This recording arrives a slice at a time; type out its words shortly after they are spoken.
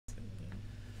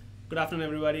Good afternoon,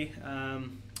 everybody.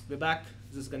 We're back.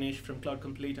 This is Ganesh from Cloud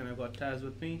Complete, and I've got Taz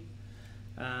with me.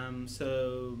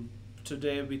 So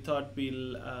today we thought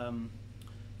we'll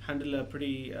handle a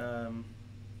pretty how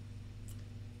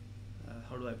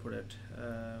do I put it?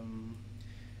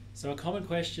 So a common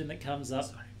question that comes up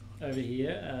over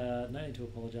here. No need to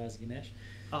apologise, Ganesh.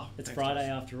 Oh, it's thanks, Friday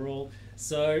Taz. after all.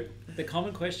 So the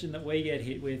common question that we get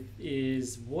hit with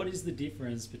is, what is the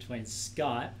difference between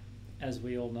Skype, as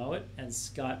we all know it, and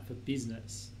Skype for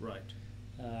Business? Right.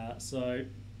 So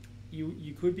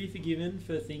you could be forgiven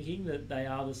for thinking that they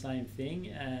are the same thing,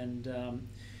 and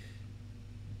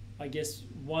I guess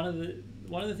one of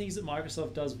the things that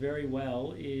Microsoft does very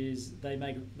well is they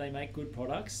make good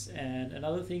products, and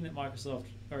another thing that Microsoft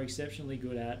are exceptionally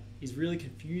good at is really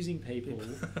confusing people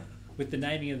with the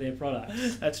naming of their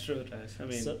products. That's true, Taz. I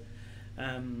mean, So,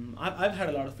 I've had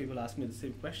a lot of people ask me the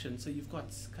same question. So you've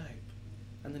got Skype,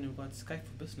 and then you've got Skype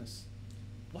for Business.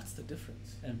 What's the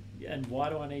difference? and why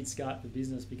do I need Skype for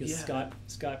Business? Because Yeah.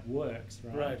 Skype works,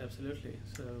 right? Right, absolutely.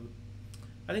 So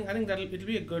I think it'll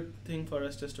be a good thing for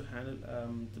us just to handle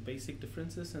the basic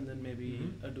differences, and then maybe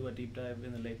do a deep dive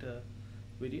in the later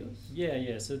videos.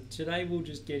 Yeah. So today we'll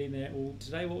just get in there.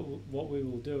 Today what we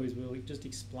will do is we'll just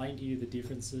explain to you the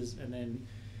differences, and then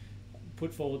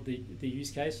put forward the use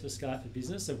case for Skype for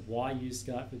Business, of why use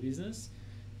Skype for Business.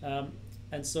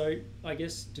 And so I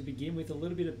guess to begin with a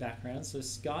little bit of background. So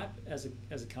Skype as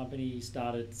a company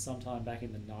started sometime back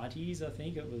in the 90s. I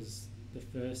think it was the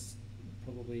first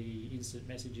probably instant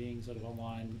messaging sort of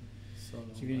online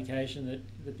communication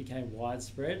that became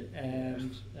widespread,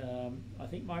 and I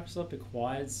think Microsoft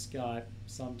acquired Skype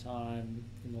sometime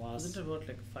in the last... Wasn't it about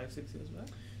like 5-6 years back?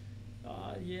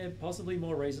 Yeah, possibly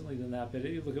more recently than that, but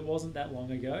it wasn't that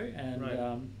long ago, and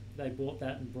Right. They bought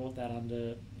that and brought that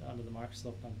under the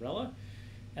Microsoft umbrella.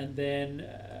 And then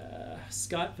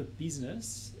Skype for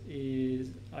Business is,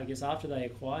 I guess, after they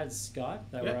acquired Skype,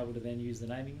 they were able to then use the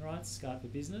naming rights, Skype for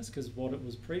Business, because what it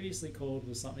was previously called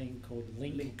was something called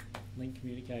Link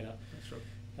Communicator. That's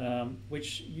right.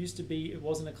 Which used to be, it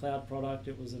wasn't a cloud product,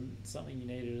 it was something you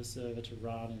needed a server to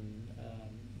run, and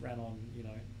ran on,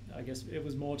 I guess it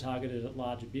was more targeted at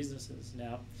larger businesses.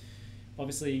 Now,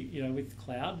 obviously, with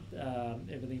cloud,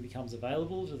 everything becomes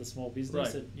available to the small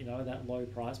business Right. at that low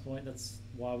price point. That's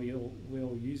why we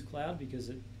all use cloud,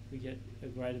 because we get a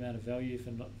great amount of value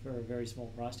for a very small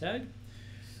price tag.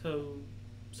 So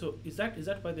is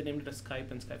that why they named it as Skype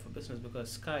and Skype for Business?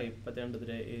 Because Skype, at the end of the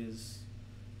day, is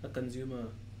a consumer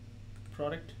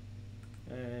product,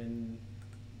 and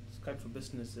Skype for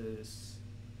Business is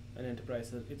an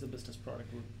enterprise. It's a business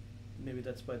product. Maybe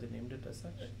that's why they named it as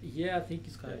such. Yeah, I think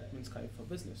Skype means Skype for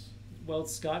Business. Well,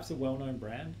 Skype's a well-known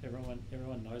brand.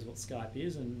 Everyone knows what Skype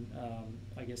is, and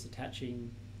I guess attaching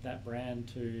that brand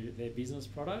to their business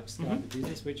products, Skype for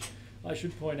Business, which I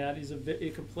should point out is a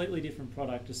completely different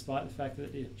product, despite the fact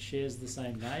that it shares the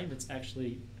same name. It's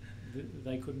actually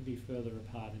they couldn't be further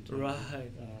apart in terms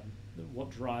of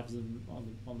what drives them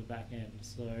on the back end.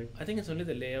 So I think it's only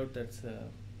the layout that's a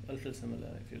little similar,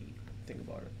 if you think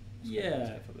about it.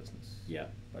 Skype for Business. Yeah,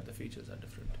 but the features are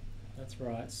different. That's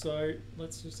right. So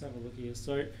let's just have a look here.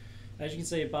 So as you can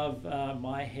see above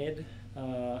my head,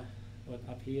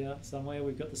 up here somewhere,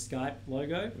 we've got the Skype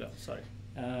logo. No, sorry.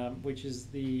 Which is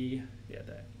the... Yeah,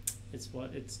 there.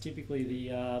 It's typically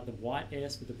the white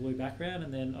S with the blue background,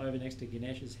 and then over next to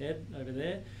Ganesh's head over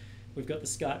there, we've got the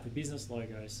Skype for Business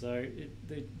logo. So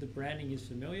the branding is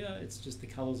familiar. It's just the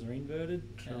colours are inverted,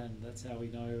 and that's how we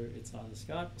know it's either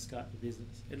Skype or Skype for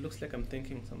Business. It looks like I'm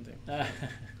thinking something.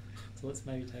 So let's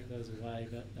maybe take those away.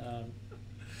 But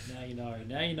now you know.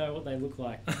 Now you know what they look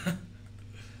like.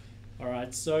 All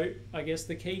right. So I guess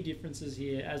the key differences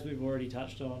here, as we've already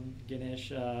touched on, Ganesh,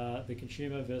 the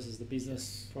consumer versus the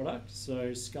business product. So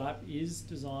Skype is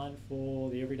designed for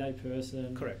the everyday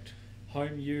person. Correct.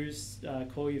 Home use,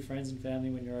 call your friends and family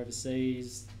when you're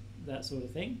overseas, that sort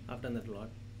of thing. I've done that a lot.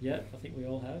 Yeah, I think we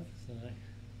all have.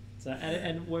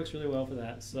 And it works really well for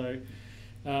that. So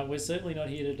we're certainly not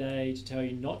here today to tell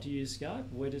you not to use Skype.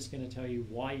 We're just going to tell you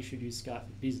why you should use Skype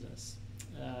for Business.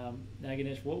 Now,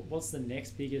 Ganesh, what's the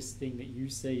next biggest thing that you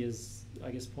see as,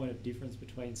 I guess, point of difference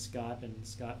between Skype and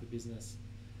Skype for Business?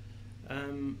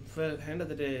 For the end of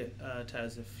the day,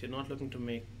 Taz, if you're not looking to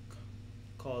make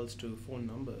calls to phone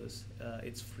numbers,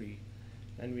 it's free,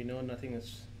 and we know nothing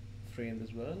is free in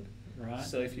this world. Right.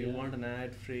 So if you want an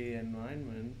ad-free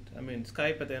environment, I mean,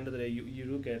 Skype, at the end of the day, you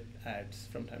do get ads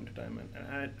from time to time,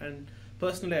 and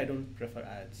personally, I don't prefer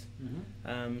ads.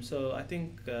 So I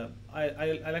think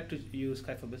I like to use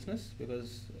Skype for Business,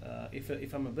 because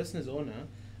if I'm a business owner,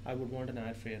 I would want an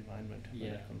ad-free environment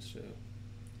when it comes to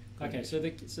Okay, so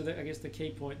I guess the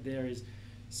key point there is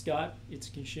Skype. It's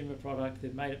a consumer product.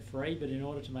 They've made it free, but in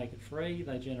order to make it free,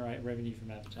 they generate revenue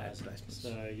from advertisements.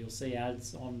 So you'll see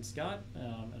ads on Skype,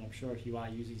 and I'm sure if you are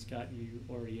using Skype, you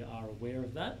already are aware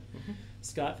of that. Mm-hmm.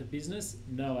 Skype for Business,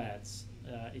 no ads.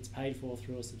 It's paid for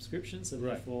through a subscription, so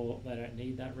therefore they don't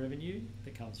need that revenue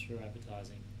that comes through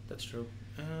advertising. That's true.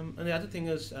 And the other thing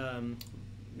is,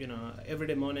 every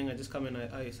day morning I just come in,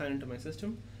 I sign into my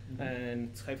system,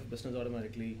 and Skype for Business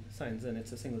automatically signs in.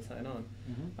 It's a single sign-on.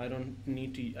 I don't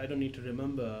need to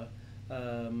remember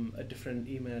a different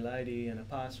email ID and a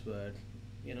password.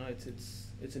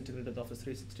 It's integrated with Office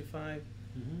 365,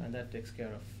 and that takes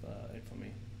care of it for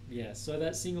me. Yeah, so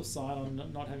that single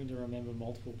sign-on, not having to remember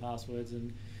multiple passwords,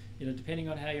 and depending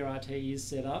on how your RT is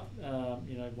set up,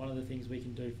 one of the things we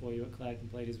can do for you at Cloud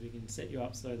Complete is we can set you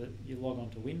up so that you log on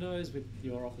to Windows with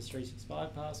your Office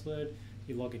 365 password,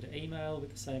 you log into email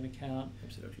with the same account,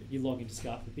 absolutely. You log into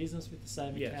Skype for Business with the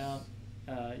same account.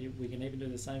 We can even do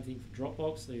the same thing for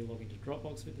Dropbox, so you log into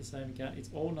Dropbox with the same account. It's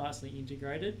all nicely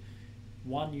integrated.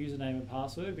 One username and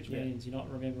password, which means you're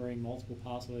not remembering multiple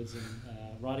passwords and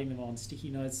writing them on sticky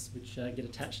notes which get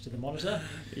attached to the monitor.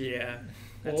 Yeah,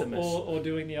 that's a mess. Or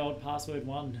doing the old password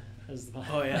one as the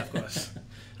Oh yeah, of course.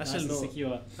 I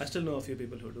secure. I still know a few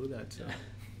people who do that. So.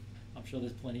 I'm sure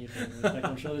there's plenty of people. In fact,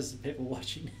 I'm sure there's some people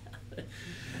watching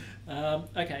now.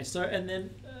 Okay, so and then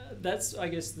that's, I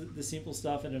guess, the simple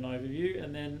stuff in an overview.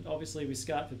 And then obviously with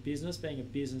Skype for Business, being a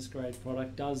business grade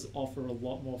product, does offer a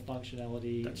lot more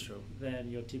functionality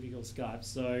than your typical Skype.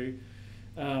 So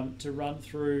to run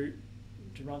through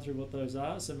what those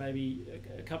are, so maybe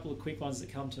a couple of quick ones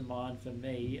that come to mind for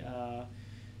me.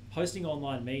 Hosting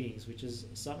online meetings, which is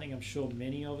something I'm sure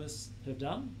many of us have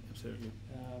done. Absolutely.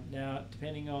 Now,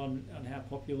 depending on how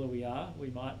popular we are, we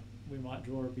might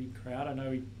draw a big crowd. I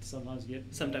know we sometimes get...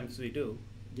 Sometimes we do.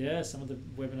 Yeah, some of the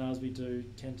webinars we do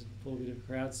tend to pull a bit of a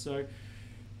crowd. So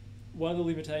one of the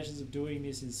limitations of doing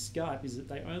this in Skype is that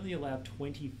they only allow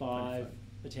 25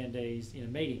 attendees in a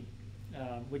meeting,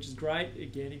 which is great,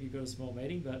 again, if you've got a small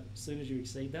meeting, but as soon as you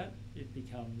exceed that, it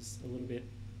becomes a little bit,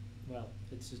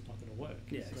 it's just not going to work.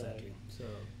 Yeah, exactly. So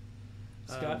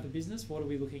Skype for Business, what are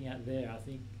we looking at there? I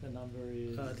think the number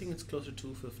is... I think it's closer to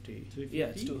 250. 250? Yeah,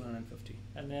 it's 250.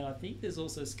 And then I think there's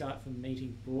also Skype for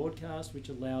Meeting Broadcast, which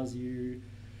allows you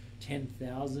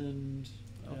 10,000.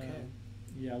 Okay.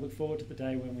 I look forward to the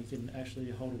day when we can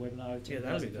actually hold a webinar with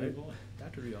 10,000 people.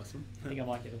 That would be awesome. I think I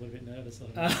might get a little bit nervous.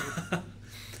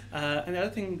 And the other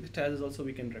thing, Taz, is also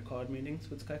we can record meetings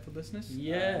with Skype for Business.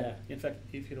 Yeah. In fact,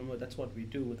 if you remember, that's what we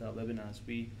do with our webinars.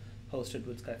 We host it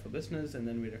with Skype for Business, and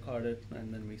then we record it,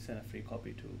 and then we send a free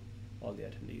copy to all the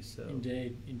attendees. So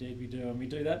Indeed we do, and we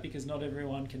do that because not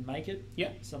everyone can make it.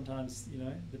 Yeah. Sometimes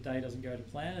the day doesn't go to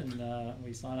plan, and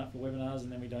we sign up for webinars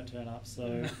and then we don't turn up.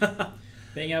 So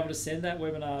being able to send that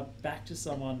webinar back to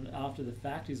someone after the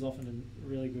fact is often a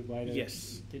really good way to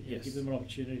give them an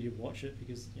opportunity to watch it,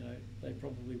 because they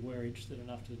probably were interested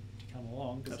enough to come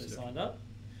along because they signed up,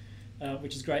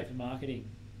 which is great for marketing.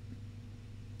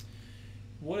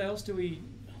 What else do we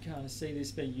kind of see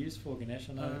this being used for, Ganesh?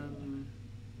 I know.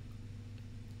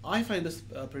 I find this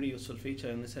a pretty useful feature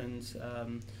in the sense,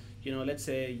 let's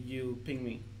say you ping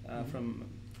me from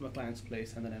a client's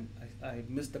place, and then I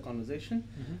missed the conversation.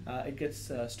 It gets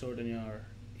stored in your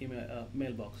email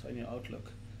mailbox in your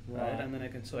Outlook, right? And then I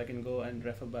can go and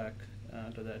refer back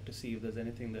to that to see if there's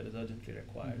anything that is urgently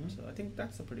required. So I think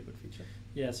that's a pretty good feature.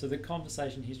 Yeah, so the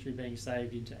conversation history being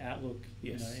saved into Outlook,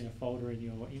 in a folder in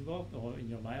your inbox, or in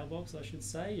your mailbox, I should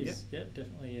say, is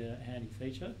definitely a handy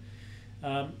feature.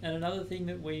 And another thing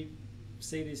that we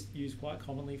see this used quite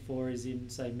commonly for is in,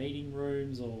 say, meeting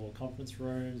rooms or conference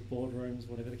rooms, boardrooms,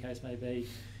 whatever the case may be.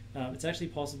 It's actually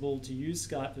possible to use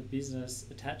Skype for Business,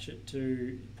 attach it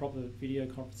to proper video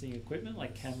conferencing equipment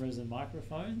like cameras and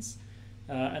microphones,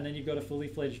 and then you've got a fully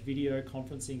fledged video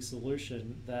conferencing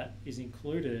solution that is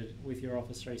included with your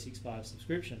Office 365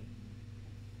 subscription.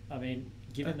 I mean,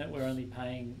 given that we're only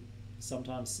paying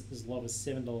sometimes as low as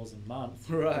 $7 a month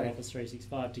for Office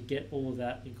 365, to get all of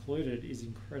that included is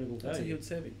incredible value. That's a huge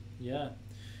saving. Yeah.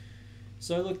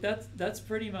 So look, that's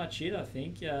pretty much it, I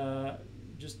think.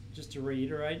 Just to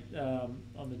reiterate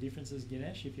on the differences,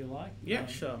 Ganesh, if you like. Yeah,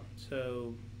 sure.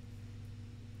 So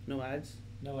no ads.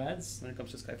 No ads. When it comes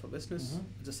to Skype for Business,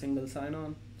 it's a single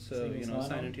sign-on. So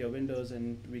sign into your Windows,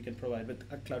 and we can provide with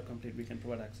Cloud Complete. We can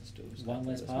provide access to Skype one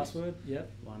less password.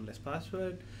 Yep. One less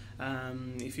password.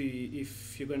 If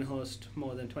you're going to host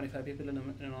more than 25 people in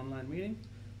an online meeting,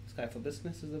 Skype for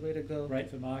Business is the way to go. Great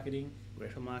for marketing.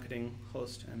 Great for marketing,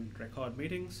 host and record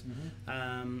meetings.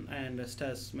 Mm-hmm. And as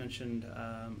Tess mentioned,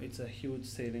 it's a huge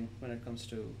saving when it comes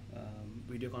to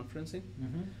video conferencing.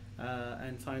 Mm-hmm.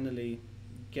 And finally,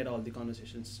 get all the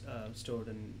conversations stored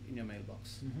in your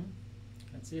mailbox. Mm-hmm.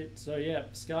 That's it. So yeah,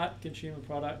 Skype consumer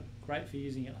product, great for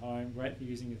using at home, great for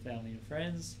using with family and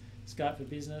friends. Skype for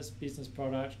business, business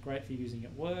product, great for using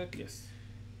at work. Yes.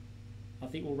 I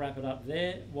think we'll wrap it up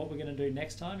there. What we're going to do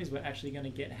next time is we're actually going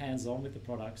to get hands-on with the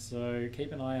product. So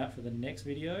keep an eye out for the next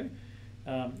video.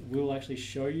 We'll actually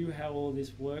show you how all of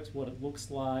this works, what it looks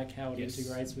like, how it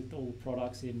integrates with all the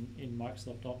products in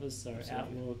Microsoft Office, so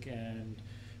Absolutely. Outlook and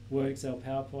Word, Excel,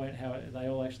 PowerPoint, how they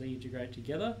all actually integrate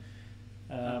together.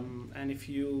 And if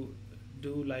you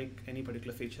do like any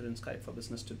particular feature in Skype for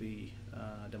Business to be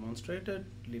demonstrated,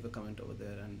 leave a comment over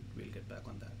there and we'll get back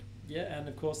on that. Yeah, and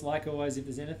of course, like always, if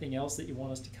there's anything else that you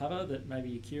want us to cover that maybe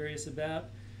you're curious about,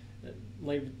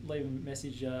 leave a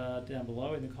message down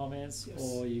below in the comments, Yes.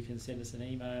 or you can send us an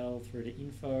email through to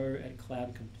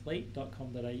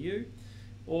info@cloudcomplete.com.au,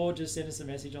 or just send us a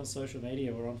message on social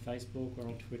media. We're on Facebook, we're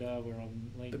on Twitter, we're on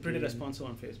LinkedIn. They're pretty responsive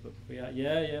on Facebook. We are,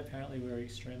 yeah, apparently we're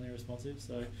extremely responsive,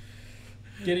 so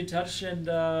get in touch and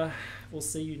we'll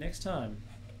see you next time.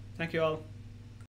 Thank you all.